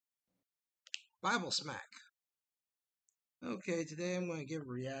Bible Smack. Okay, today I'm going to give a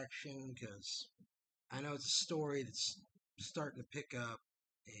reaction because I know it's a story that's starting to pick up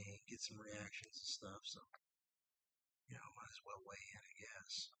and get some reactions and stuff, so, might as well weigh in, I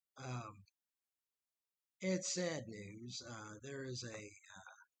guess. It's sad news. There is a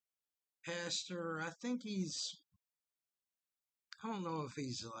pastor, I don't know if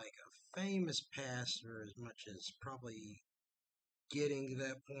he's like a famous pastor as much as probably getting to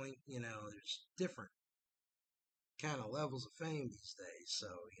that point. There's different kind of levels of fame these days, so,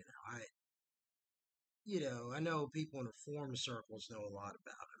 I know people in reform circles know a lot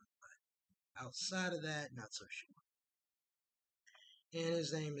about him, but outside of that, not so sure. And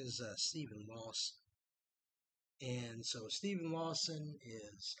his name is Stephen Lawson. And so Stephen Lawson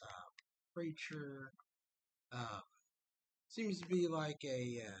is a preacher. Uh, seems to be like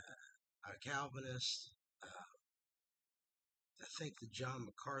a Calvinist. I think the John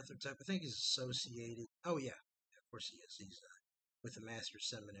MacArthur type. I think he's associated. Oh yeah, of course he is. He's with the Master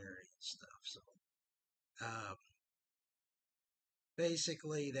Seminary and stuff. So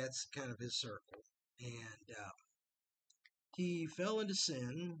basically, that's kind of his circle. And he fell into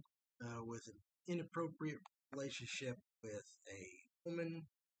sin with an inappropriate relationship with a woman,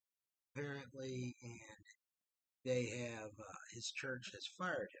 apparently, and they have his church has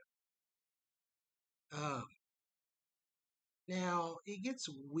fired him. Now it gets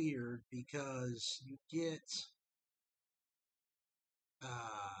weird because you get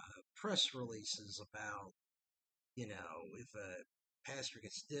press releases about if a pastor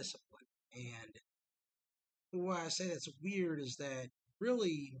gets disciplined, and why I say that's weird is that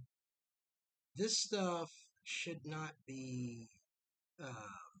really this stuff should not be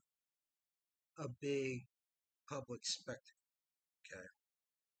a big public spectacle, okay?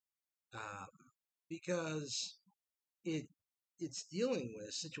 Because it's dealing with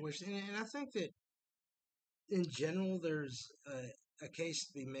a situation, and I think that in general there's a case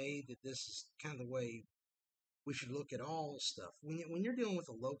to be made that this is kind of the way we should look at all stuff. When you're dealing with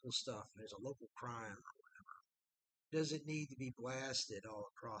a local stuff, and there's a local crime, does it need to be blasted all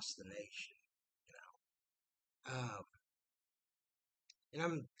across the nation? Um, and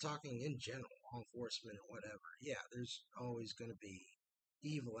I'm talking in general, law enforcement and whatever. Yeah, there's always going to be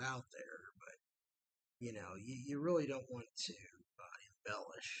evil out there, but you really don't want to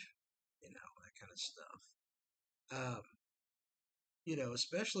embellish, that kind of stuff.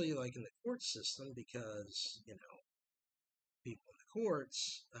 Especially like in the court system, because people in the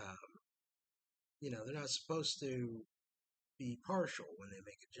courts, they're not supposed to be partial when they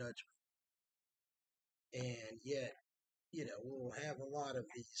make a judgment, and yet, we'll have a lot of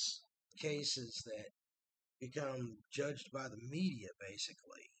these cases that become judged by the media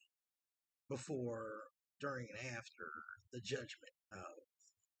basically before, during, and after the judgment of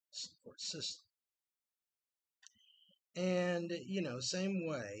the court system. And, same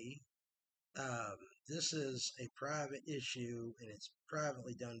way, this is a private issue and it's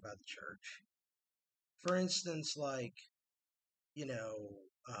privately done by the church. For instance, like,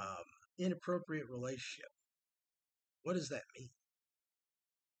 inappropriate relationship. What does that mean?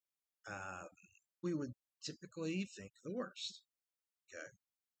 We would typically think the worst. Okay.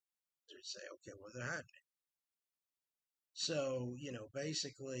 They'd say, okay, well, they're hiding it. So,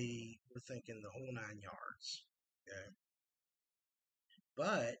 basically, we're thinking the whole 9 yards. Okay.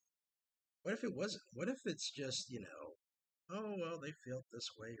 But what if it wasn't? What if it's just, oh, well, they felt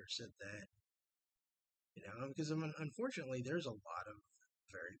this way or said that? Because unfortunately, there's a lot of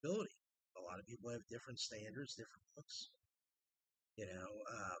variability. A lot of people have different standards, different looks.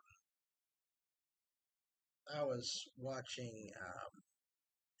 I was watching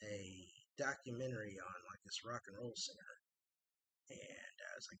a documentary on like this rock and roll singer, and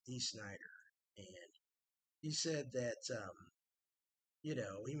it's like Dee Snider, and he said that he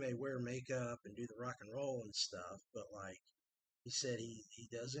may wear makeup and do the rock and roll and stuff, but like he said, he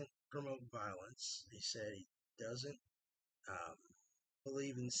doesn't promote violence. He said he doesn't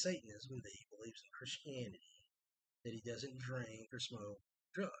believe in Satanism, that he believes in Christianity, that he doesn't drink or smoke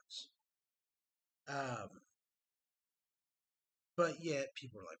drugs. But yet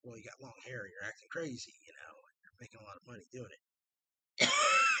people are like, well, you got long hair, you're acting crazy, you're making a lot of money doing it.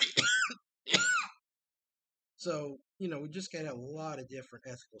 So, we just got a lot of different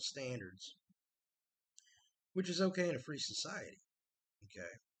ethical standards, which is okay in a free society.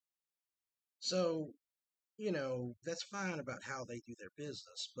 Okay. So, that's fine about how they do their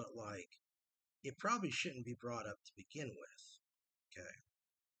business, but like, it probably shouldn't be brought up to begin with. Okay.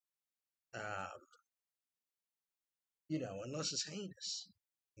 Unless it's heinous.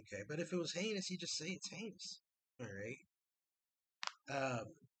 Okay. But if it was heinous, you just say it's heinous. All right.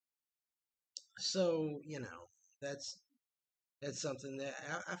 So, that's something that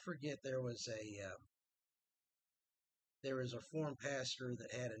I forget. There was a former pastor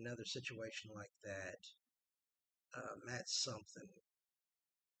that had another situation like that. Matt something.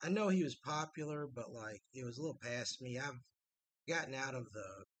 I know he was popular, but like it was a little past me. I've gotten out of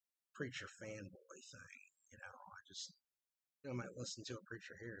the preacher fanboy thing. I just I might listen to a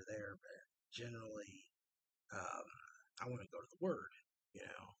preacher here or there, but generally, um, I want to go to the Word. And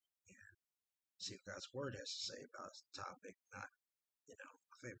see what God's Word has to say about the topic, not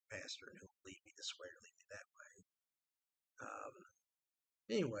my favorite pastor and who'll lead me this way or lead me that way.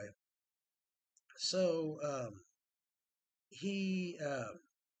 Anyway, so he's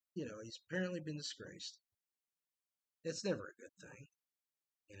apparently been disgraced. It's never a good thing,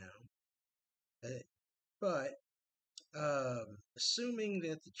 you know. But assuming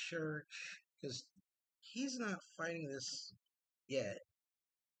that the church, because he's not fighting this yet,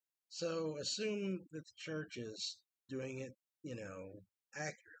 so assume that the church is doing it,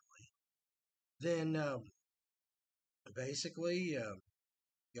 accurately, then basically,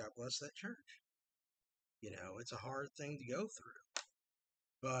 God bless that church. It's a hard thing to go through,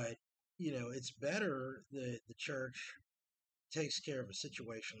 but it's better that the church takes care of a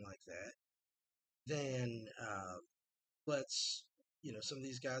situation like that than lets some of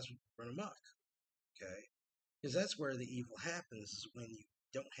these guys run amok. Okay, because that's where the evil happens, is when you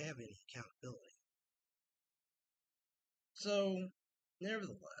don't have any accountability. So,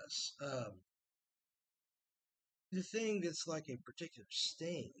 nevertheless, the thing that's like a particular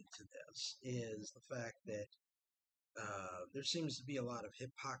sting to this is the fact that there seems to be a lot of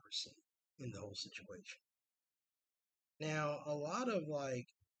hypocrisy in the whole situation. Now, a lot of like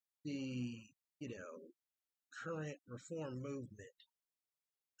the current reform movement,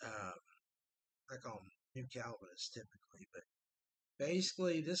 I call them New Calvinists typically, but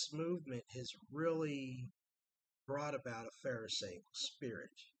basically this movement has really brought about a Pharisaical spirit.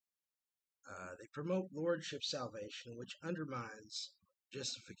 They promote lordship salvation, which undermines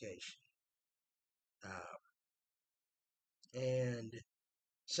justification. And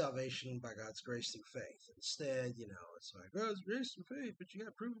salvation by God's grace through faith. Instead, it's like, oh, it's grace through faith, but you got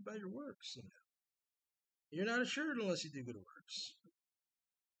to prove it by your works. You're not assured unless you do good works.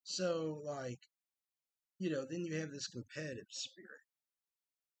 So, like, then you have this competitive spirit.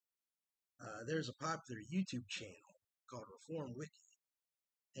 There's a popular YouTube channel called Reform Wiki,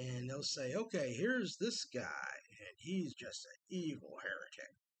 and they'll say, okay, here's this guy, and he's just an evil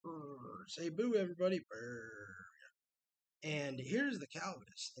heretic. Brr. Say boo, everybody. Brr. And here's the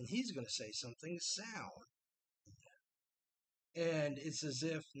Calvinist, and he's going to say something sound. And it's as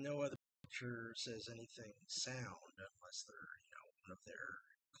if no other preacher says anything sound unless they're, one of their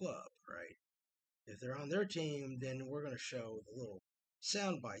club, right? If they're on their team, then we're going to show the little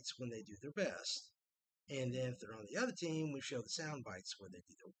sound bites when they do their best. And then if they're on the other team, we show the sound bites when they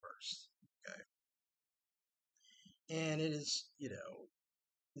do their worst. Okay. And it is,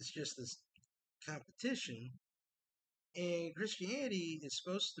 it's just this competition. And Christianity is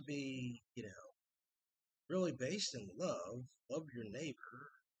supposed to be, really based in love. Love your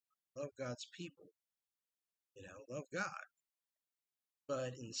neighbor. Love God's people. Love God.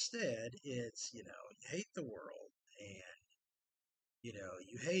 But instead, it's, you hate the world and,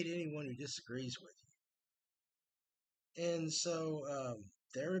 you hate anyone who disagrees with you. And so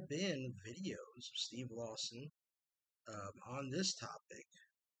there have been videos of Steve Lawson on this topic,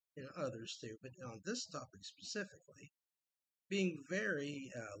 others too, but on this topic specifically, being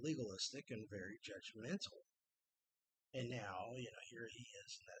very legalistic and very judgmental. And now, here he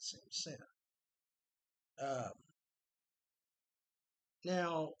is in that same sin.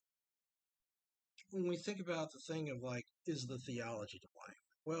 Now, when we think about the thing of like, is the theology to blame?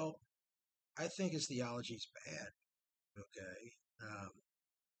 Well, I think his theology is bad. Okay.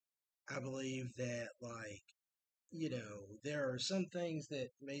 I believe that, like, there are some things that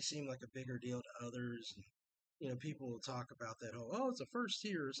may seem like a bigger deal to others. And, people will talk about that whole, oh, it's a first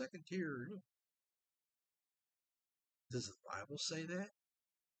tier, a second tier. Does the Bible say that?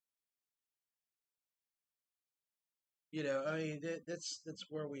 I mean, that's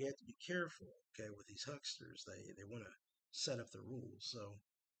where we have to be careful, okay, with these hucksters. They want to set up the rules. So,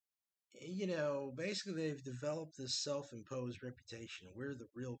 basically they've developed this self-imposed reputation. We're the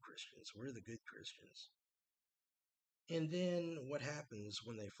real Christians. We're the good Christians. And then what happens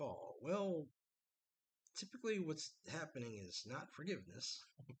when they fall? Well, typically what's happening is not forgiveness.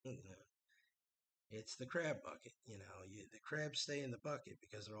 It's the crab bucket. The crabs stay in the bucket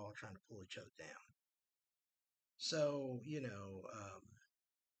because they're all trying to pull each other down. So, you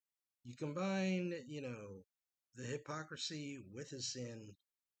combine, the hypocrisy with his sin,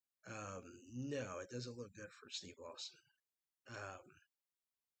 No, it doesn't look good for Steve Lawson.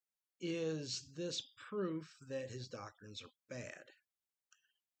 Is this proof that his doctrines are bad?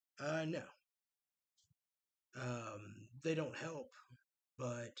 No. They don't help,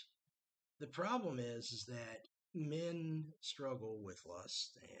 but the problem is that men struggle with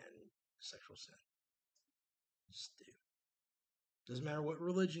lust and sexual sin. Just do. Doesn't matter what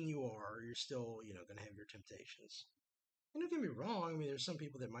religion you are, you're still, going to have your temptations. And don't get me wrong, I mean, there's some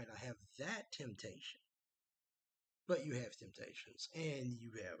people that might not have that temptation, but you have temptations, and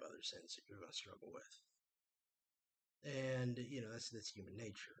you have other sins that you're going to struggle with. And, that's human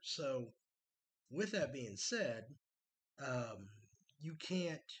nature. So, with that being said, um, you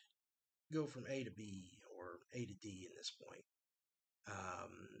can't go from A to B or A to D in this point.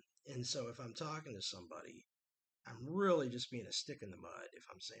 And so if I'm talking to somebody, I'm really just being a stick in the mud if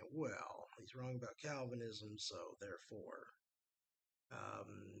I'm saying, well, he's wrong about Calvinism, so therefore,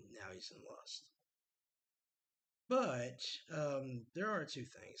 now he's in lust. But there are two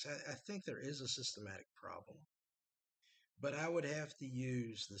things. I think there is a systematic problem, but I would have to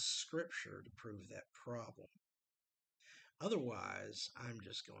use the scripture to prove that problem. Otherwise, I'm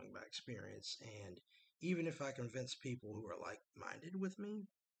just going by experience. And even if I convince people who are like minded with me,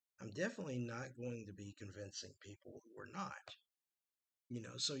 I'm definitely not going to be convincing people who are not.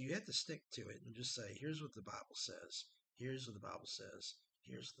 So you have to stick to it and just say, here's what the Bible says. Here's what the Bible says.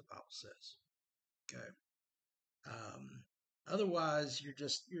 Here's what the Bible says. Okay. Otherwise,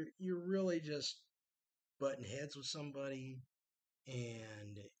 you're really just butting heads with somebody,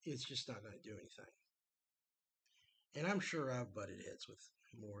 and it's just not going to do anything. And I'm sure I've butted heads with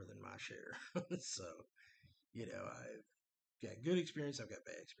more than my share. So, I've got good experience, I've got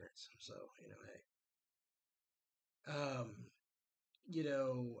bad experience. So, hey.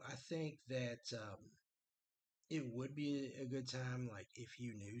 I think that it would be a good time, like, if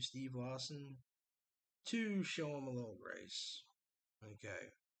you knew Steve Lawson, to show him a little grace.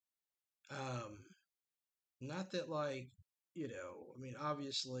 Okay. Not that, like, I mean,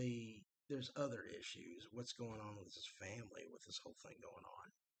 obviously, there's other issues. What's going on with his family, with this whole thing going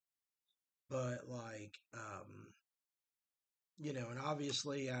on. But, like, and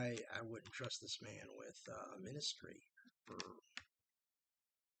obviously, I wouldn't trust this man with ministry for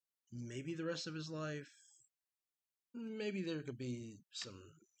maybe the rest of his life. Maybe there could be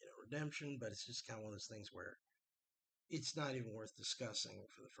some, redemption, but it's just kind of one of those things where it's not even worth discussing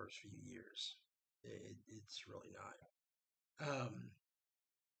for the first few years. It's really not.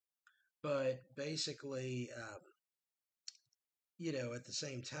 But basically, at the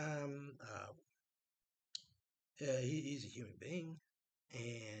same time, he's a human being,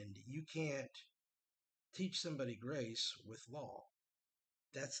 and you can't teach somebody grace with law.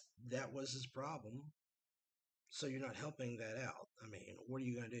 That was his problem. So you're not helping that out. I mean, what are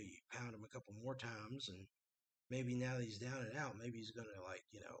you going to do? You pound him a couple more times, and maybe now that he's down and out, maybe he's going to, like,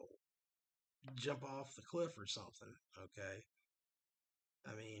 jump off the cliff or something. Okay.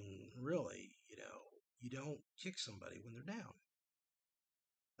 I mean, really, you don't kick somebody when they're down.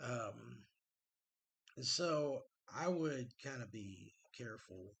 So I would kind of be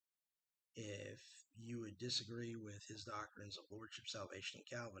careful if you would disagree with his doctrines of lordship, salvation,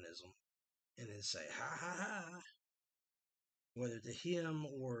 and Calvinism, and then say, ha ha ha, whether to him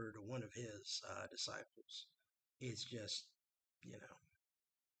or to one of his disciples. It's just,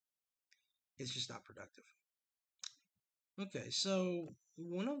 it's just not productive. Okay, so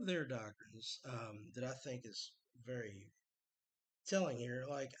one of their doctrines that I think is very telling here,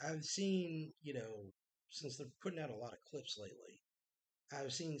 like, I've seen, since they're putting out a lot of clips lately,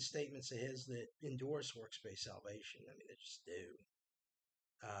 I've seen statements of his that endorse works-based salvation. I mean, they just do.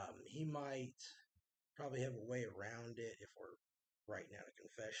 He might probably have a way around it if we're writing out a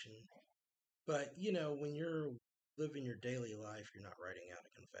confession. But, when you're living your daily life, you're not writing out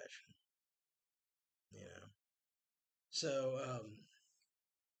a confession. So,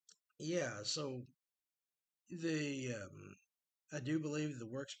 yeah, so I do believe the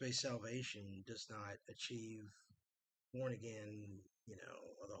works-based salvation does not achieve born again,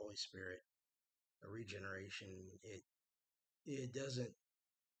 of the Holy Spirit, a regeneration. It doesn't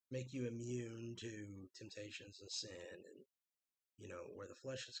make you immune to temptations and sin and, where the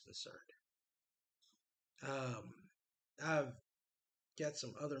flesh is concerned. I've got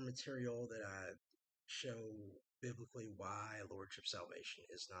some other material that I show biblically why lordship salvation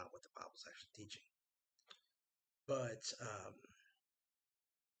is not what the Bible's actually teaching. But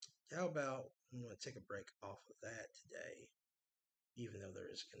how about I'm going to take a break off of that today, even though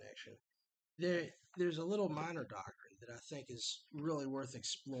there is a connection. There's a little minor doctrine that I think is really worth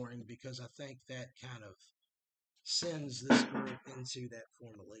exploring because I think that kind of sends this group into that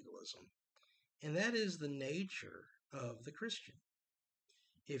form of legalism. And that is the nature of the Christian.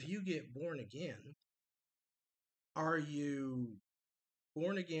 If you get born again, are you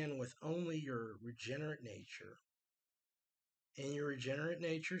born again with only your regenerate nature? And your regenerate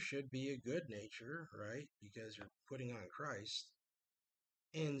nature should be a good nature, right? Because you're putting on Christ.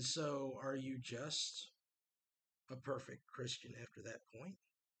 And so are you just a perfect Christian after that point?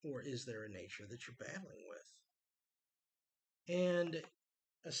 Or is there a nature that you're battling with? And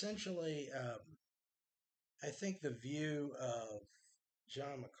essentially, I think the view of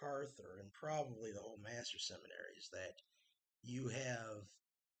John MacArthur and probably the whole Master Seminary is that you have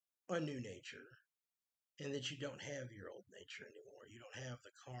a new nature and that you don't have your old nature anymore. You don't have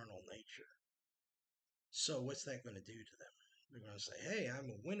the carnal nature. So what's that going to do to them? They're going to say, hey, I'm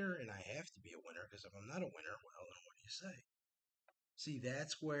a winner and I have to be a winner, because if I'm not a winner, well, then what do you say? See,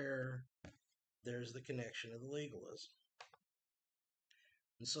 that's where there's the connection of the legalism.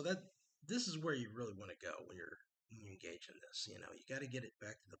 And so this is where you really want to go when you engage in this. You got to get it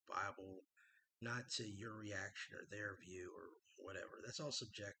back to the Bible, not to your reaction or their view or whatever. That's all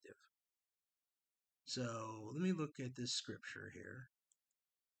subjective. So let me look at this scripture here.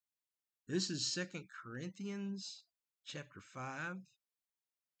 This is 2 Corinthians chapter 5,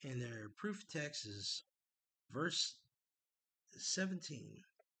 and their proof text is verse 17.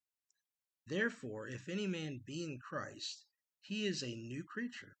 Therefore, if any man be in Christ, he is a new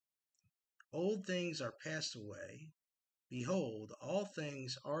creature. Old things are passed away. Behold, all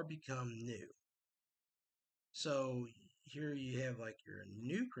things are become new. So here you have like you're a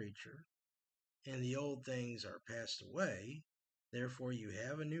new creature, and the old things are passed away. Therefore, you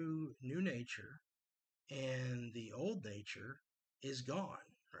have a new nature, and the old nature is gone,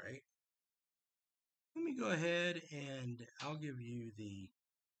 right? Let me go ahead and I'll give you the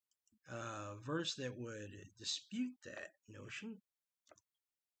verse that would dispute that notion.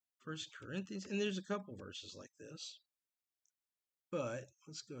 1 Corinthians, and there's a couple verses like this. But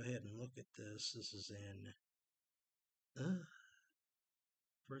let's go ahead and look at this. This is in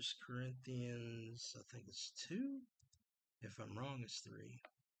 1 Corinthians, I think it's 2. If I'm wrong, it's 3.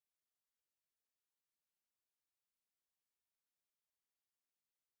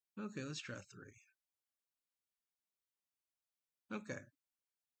 Okay, let's try 3. Okay.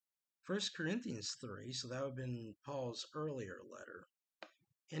 1 Corinthians 3, so that would have been Paul's earlier letter.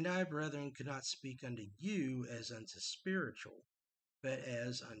 And I, brethren, could not speak unto you as unto spiritual, but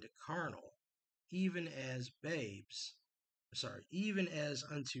as unto carnal, even as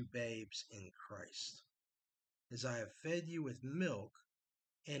unto babes in Christ, as I have fed you with milk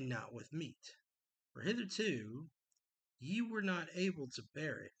and not with meat. For hitherto ye were not able to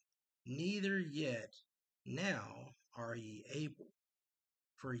bear it, neither yet now are ye able.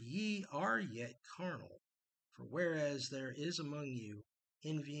 For ye are yet carnal. For whereas there is among you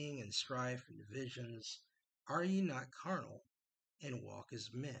envying and strife and divisions, are ye not carnal, and walk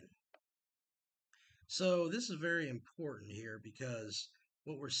as men? So this is very important here, because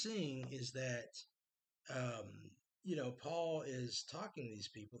what we're seeing is that, Paul is talking to these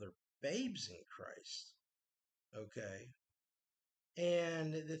people. They're babes in Christ, okay?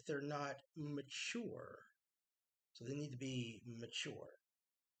 And that they're not mature. So they need to be mature.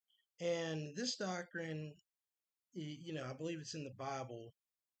 And this doctrine, I believe it's in the Bible,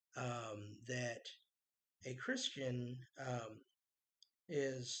 that a Christian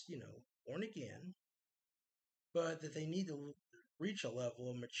is, born again, but that they need to reach a level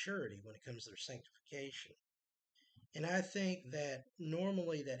of maturity when it comes to their sanctification. And I think that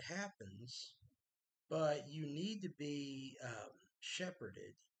normally that happens, but you need to be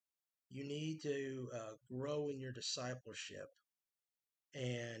shepherded. You need to grow in your discipleship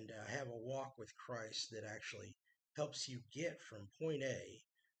and have a walk with Christ that actually helps you get from point A,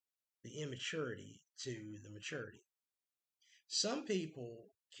 the immaturity, to the maturity. Some people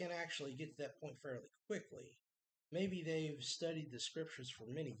can actually get to that point fairly quickly. Maybe they've studied the scriptures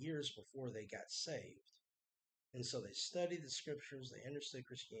for many years before they got saved. And so they studied the scriptures, they understood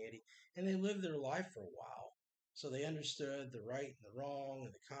Christianity, and they lived their life for a while. So they understood the right and the wrong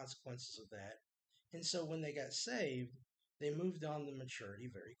and the consequences of that. And so when they got saved, they moved on to maturity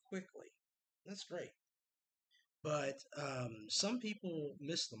very quickly. That's great. But some people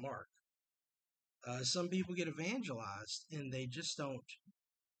miss the mark. Some people get evangelized and they just don't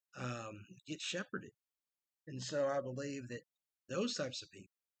get shepherded. And so I believe that those types of people,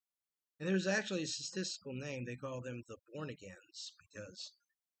 and there's actually a statistical name, they call them the born agains, because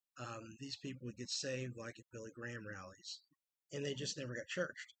these people would get saved like at Billy Graham rallies, and they just never got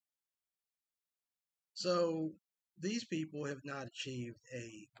churched. So these people have not achieved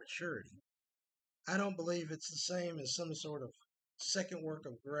a maturity. I don't believe it's the same as some sort of second work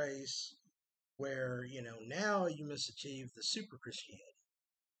of grace where, now you must achieve the super Christianity.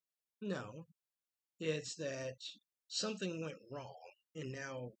 No, it's that something went wrong and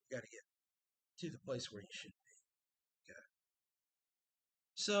now you got to get to the place where you should be. Okay.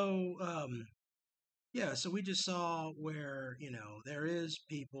 So, yeah, so we just saw where, there is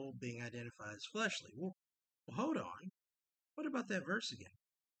people being identified as fleshly. Well, hold on. What about that verse again?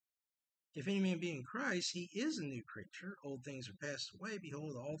 If any man be in Christ, he is a new creature. Old things are passed away.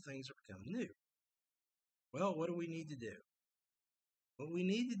 Behold, all things are become new. Well, what do we need to do? What we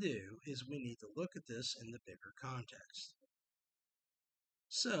need to do is we need to look at this in the bigger context.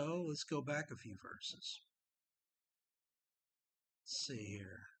 So let's go back a few verses. Let's see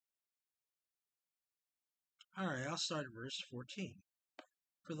here. All right, I'll start at verse 14.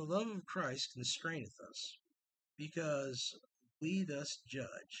 For the love of Christ constraineth us, because we thus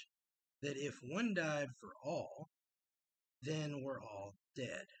judge, that if one died for all, then we're all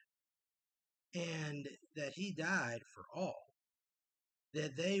dead. And that he died for all,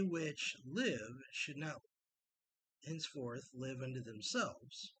 that they which live should not henceforth live unto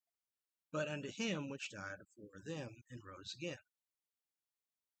themselves, but unto him which died for them and rose again.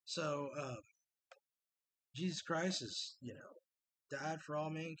 So, Jesus Christ is, died for all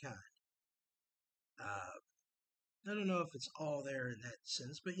mankind. I don't know if it's all there in that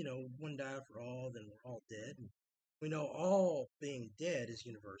sense, but, one died for all, then we're all dead. And we know all being dead is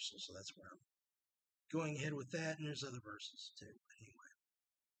universal, so that's where I'm going ahead with that, and there's other verses too, but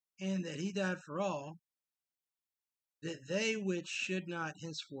anyway. And that he died for all, that they which should not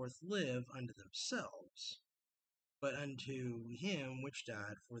henceforth live unto themselves, but unto him which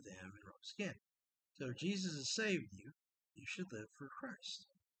died for them and rose again. So if Jesus has saved you, you should live for Christ.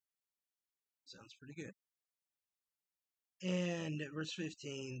 Sounds pretty good. And verse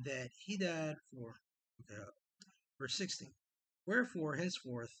 15, that he died for, verse 16, wherefore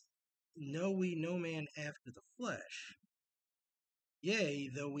henceforth know we no man after the flesh. Yea,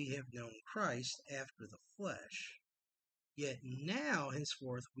 though we have known Christ after the flesh, yet now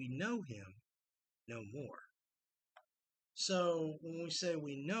henceforth we know him no more. So when we say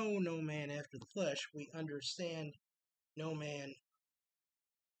we know no man after the flesh, we understand no man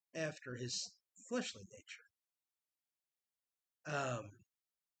after his fleshly nature.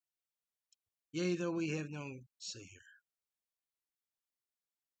 Yea, though we have known, see here.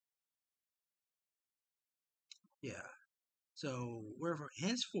 Yeah. So wherefore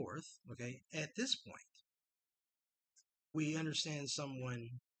henceforth, okay, at this point, we understand someone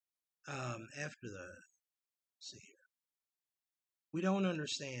after the, see here. We don't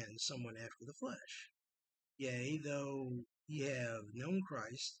understand someone after the flesh. Yea, though ye have known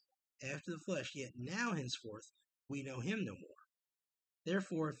Christ after the flesh, yet now henceforth we know him no more.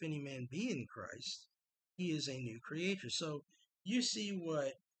 Therefore, if any man be in Christ, he is a new creature. So you see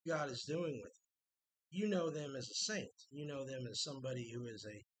what God is doing with you. You know them as a saint. You know them as somebody who is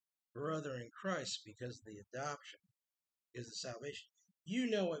a brother in Christ because of the adoption, because of the salvation. You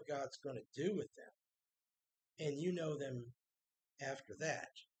know what God's going to do with them, and you know them after that.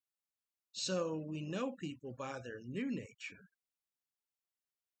 So we know people by their new nature,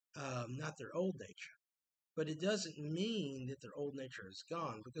 not their old nature. But it doesn't mean that their old nature is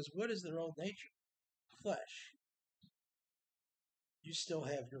gone, because what is their old nature? Flesh. You still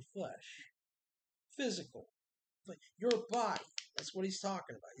have your flesh. Physical. Your body. That's what he's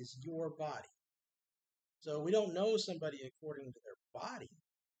talking about, is your body. So we don't know somebody according to their body.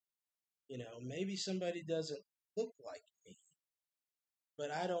 Maybe somebody doesn't look like me, but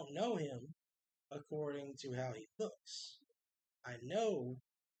I don't know him according to how he looks. I know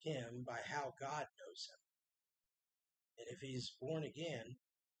him by how God knows him. And if he's born again,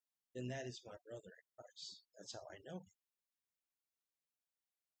 then that is my brother in Christ. That's how I know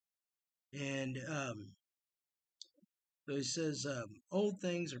him. And so he says, old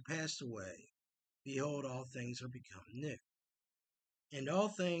things are passed away. Behold, all things are become new. And all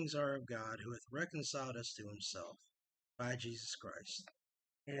things are of God, who hath reconciled us to himself by Jesus Christ,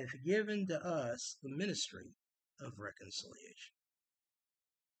 and hath given to us the ministry of reconciliation.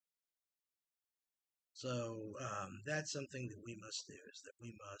 So that's something that we must do, is that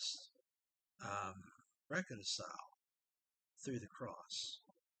we must reconcile through the cross.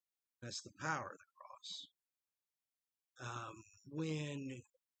 That's the power of the cross. When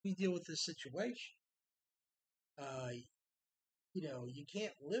we deal with this situation, you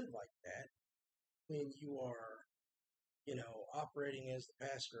can't live like that when you are, operating as the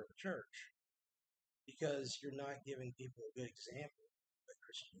pastor of a church, because you're not giving people a good example of what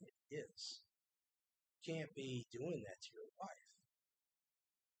Christianity is. You can't be doing that to your wife.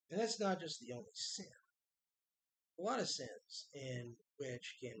 And that's not just the only sin. A lot of sins in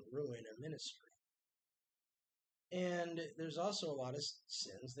which can ruin a ministry. And there's also a lot of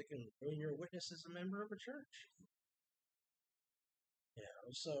sins that can ruin your witness as a member of a church.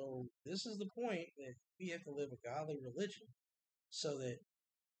 So this is the point that we have to live a godly religion so that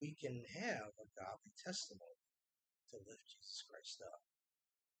we can have a godly testimony to lift Jesus Christ up.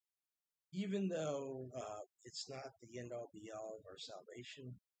 Even though it's not the end-all be-all of our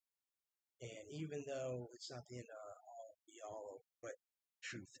salvation, and even though it's not the end-all be-all of what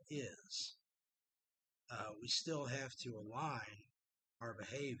truth is, we still have to align our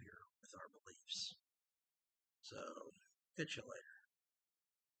behavior with our beliefs. So, catch you later.